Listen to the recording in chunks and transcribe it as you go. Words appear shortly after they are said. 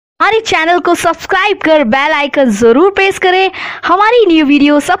हमारे चैनल को सब्सक्राइब कर बेल आइकन जरूर प्रेस करें हमारी न्यू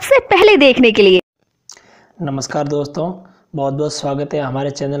वीडियो सबसे पहले देखने के लिए। नमस्कार दोस्तों, बहुत बहुत स्वागत है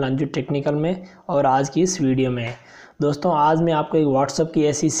हमारे चैनल अंजू टेक्निकल में। और आज की इस वीडियो में दोस्तों आज मैं आपको एक व्हाट्सएप की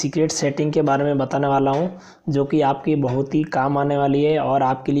ऐसी सीक्रेट सेटिंग के बारे में बताने वाला हूं जो कि आपकी बहुत ही काम आने वाली है और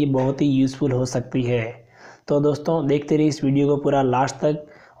आपके लिए बहुत ही यूज़फुल हो सकती है। तो दोस्तों देखते रहिए इस वीडियो को पूरा लास्ट तक।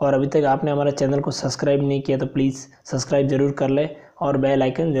 और अभी तक आपने हमारे चैनल को सब्सक्राइब नहीं किया तो प्लीज़ सब्सक्राइब ज़रूर कर लें और बेल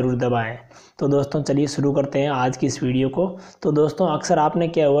आइकन ज़रूर दबाएं। तो दोस्तों चलिए शुरू करते हैं आज की इस वीडियो को। तो दोस्तों अक्सर आपने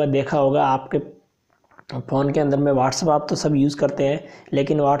क्या हुआ देखा होगा, आपके फ़ोन के अंदर में व्हाट्सअप आप तो सब यूज़ करते हैं,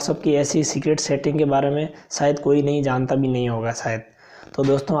 लेकिन व्हाट्सअप की ऐसी सीक्रेट सेटिंग के बारे में शायद कोई नहीं जानता भी नहीं होगा शायद। तो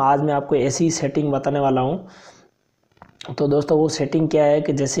दोस्तों आज मैं आपको ऐसी सेटिंग बताने वाला हूँ। तो दोस्तों वो सेटिंग क्या है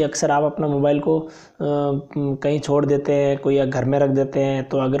कि जैसे अक्सर आप अपना मोबाइल को कहीं छोड़ देते हैं, कोई या घर में रख देते हैं,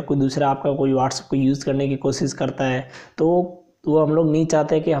 तो अगर कोई दूसरा आपका कोई व्हाट्सअप को यूज़ करने की कोशिश करता है तो वो हम लोग नहीं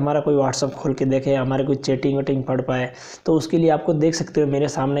चाहते कि हमारा कोई व्हाट्सअप खोल के देखे, हमारे कोई चैटिंग वेटिंग पढ़ पाए। तो उसके लिए आपको देख सकते हो मेरे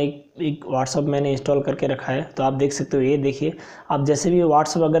सामने एक व्हाट्सअप मैंने इंस्टॉल करके रखा है। तो आप देख सकते हो, ये देखिए आप जैसे भी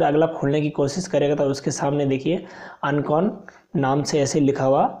व्हाट्सअप अगर अगला खोलने की कोशिश करेगा तो उसके सामने देखिए अनकॉन नाम से ऐसे लिखा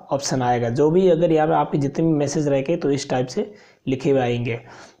हुआ ऑप्शन आएगा। जो भी अगर यहाँ पे आपके जितने भी मैसेज रहेंगे तो इस टाइप से लिखे हुए आएंगे।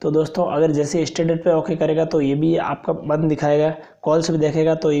 तो दोस्तों अगर जैसे स्टेटस पे ओके करेगा तो ये भी आपका बंद दिखाएगा, कॉल्स भी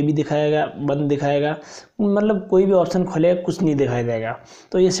देखेगा तो ये भी दिखाएगा बंद दिखाएगा, मतलब कोई भी ऑप्शन खोलेगा कुछ नहीं दिखाई देगा।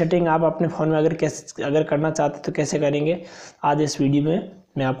 तो ये सेटिंग आप अपने फ़ोन में अगर करना चाहते तो कैसे करेंगे आज इस वीडियो में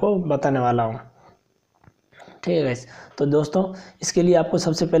मैं आपको बताने वाला हूँ। ठीक है गाइस। तो दोस्तों इसके लिए आपको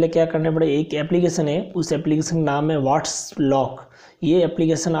सबसे पहले क्या करना पड़ेगा, एक एप्लीकेशन है, उस एप्लीकेशन का नाम है व्हाट्स लॉक। ये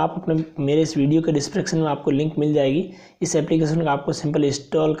एप्लीकेशन आप अपने मेरे इस वीडियो के डिस्क्रिप्शन में आपको लिंक मिल जाएगी। इस एप्लीकेशन का आपको सिंपल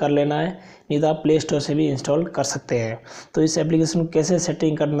इंस्टॉल कर लेना है, नहीं तो आप प्ले स्टोर से भी इंस्टॉल कर सकते हैं। तो इस एप्लीकेशन को कैसे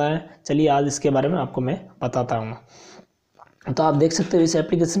सेटिंग करना है चलिए आज इसके बारे में आपको मैं बताता हूँ। तो आप देख सकते हो इस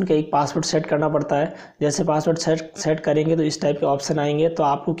एप्लीकेशन का एक पासवर्ड सेट करना पड़ता है। जैसे पासवर्ड सेट करेंगे तो इस टाइप के ऑप्शन आएंगे। तो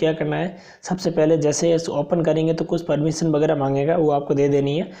आपको क्या करना है, सबसे पहले जैसे इसको ओपन करेंगे तो कुछ परमिशन वगैरह मांगेगा, वो आपको दे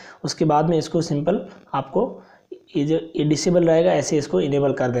देनी है। उसके बाद में इसको सिंपल आपको ये डिसेबल रहेगा ऐसे इसको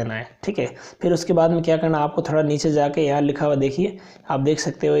इनेबल कर देना है। ठीक है, फिर उसके बाद में क्या करना, आपको थोड़ा नीचे जाके यहाँ लिखा हुआ देखिए, आप देख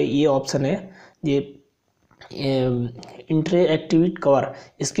सकते हो ये ऑप्शन है, ये इंटरएक्टिविटी कवर,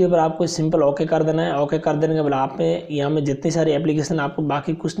 इसके ऊपर आपको सिंपल ओके कर देना है। ओके कर देने के बाद आप में यहाँ में जितनी सारी एप्लीकेशन आपको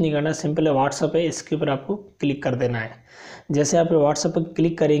बाकी कुछ नहीं करना, सिंपल व्हाट्सअप है इसके ऊपर आपको क्लिक कर देना है। जैसे आप व्हाट्सअप पर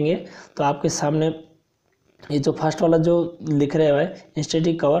क्लिक करेंगे तो आपके सामने ये जो फर्स्ट वाला जो लिख रहा है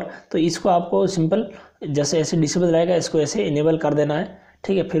इंस्टेटिक कवर, तो इसको आपको सिंपल जैसे ऐसे डिसेबल रहेगा इसको ऐसे इनेबल कर देना है।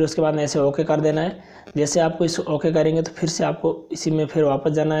 ठीक है, फिर उसके बाद में ऐसे ओके कर देना है। जैसे आपको इस ओके करेंगे तो फिर से आपको इसी में फिर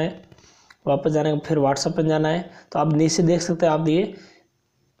वापस जाना है, वापस जाने के फिर व्हाट्सएप पर जाना है। तो आप नीचे देख सकते हैं आप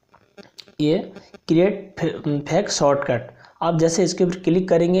ये क्रिएट फेक शॉर्टकट, आप जैसे इसके ऊपर क्लिक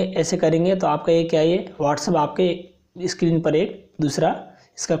करेंगे ऐसे करेंगे तो आपका ये क्या, ये व्हाट्सएप आपके स्क्रीन पर एक दूसरा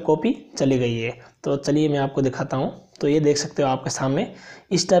इसका कॉपी चली गई है। तो चलिए मैं आपको दिखाता हूँ। तो ये देख सकते हो आपके सामने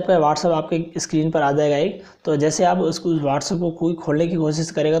इस टाइप का व्हाट्सएप आपके स्क्रीन पर आ जाएगा एक। तो जैसे आप उसको व्हाट्सएप को कोई खोलने की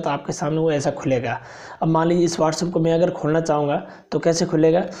कोशिश करेगा तो आपके सामने वो ऐसा खुलेगा। अब मान लीजिए इस व्हाट्सएप को मैं अगर खोलना चाहूँगा तो कैसे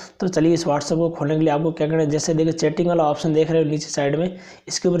खुलेगा, तो चलिए इस व्हाट्सएप को खोलने के लिए आपको क्या करना है, जैसे देखिए चैटिंग वाला ऑप्शन देख रहे हो नीचे साइड में,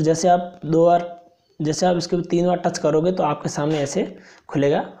 इसके ऊपर जैसे आप इसके ऊपर 3 बार टच करोगे तो आपके सामने ऐसे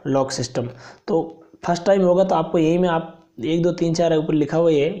खुलेगा लॉक सिस्टम। तो फर्स्ट टाइम होगा तो आपको यही में आप 1 2 3 4 ऊपर लिखा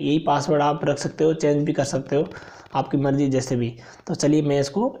हुआ है, यही पासवर्ड आप रख सकते हो, चेंज भी कर सकते हो आपकी मर्जी जैसे भी। तो चलिए मैं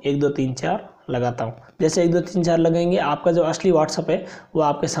इसको 1 2 3 4 लगाता हूँ। जैसे 1 2 3 4 लगेंगे आपका जो असली व्हाट्सअप है वो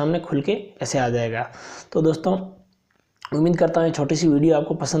आपके सामने खुल के ऐसे आ जाएगा। तो दोस्तों उम्मीद करता हूँ छोटी सी वीडियो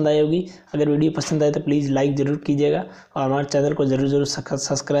आपको पसंद आई होगी। अगर वीडियो पसंद आए तो प्लीज़ लाइक ज़रूर कीजिएगा और हमारे चैनल को ज़रूर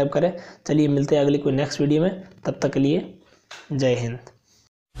सब्सक्राइब करें। चलिए मिलते हैं अगली कोई नेक्स्ट वीडियो में, तब तक के लिए जय हिंद।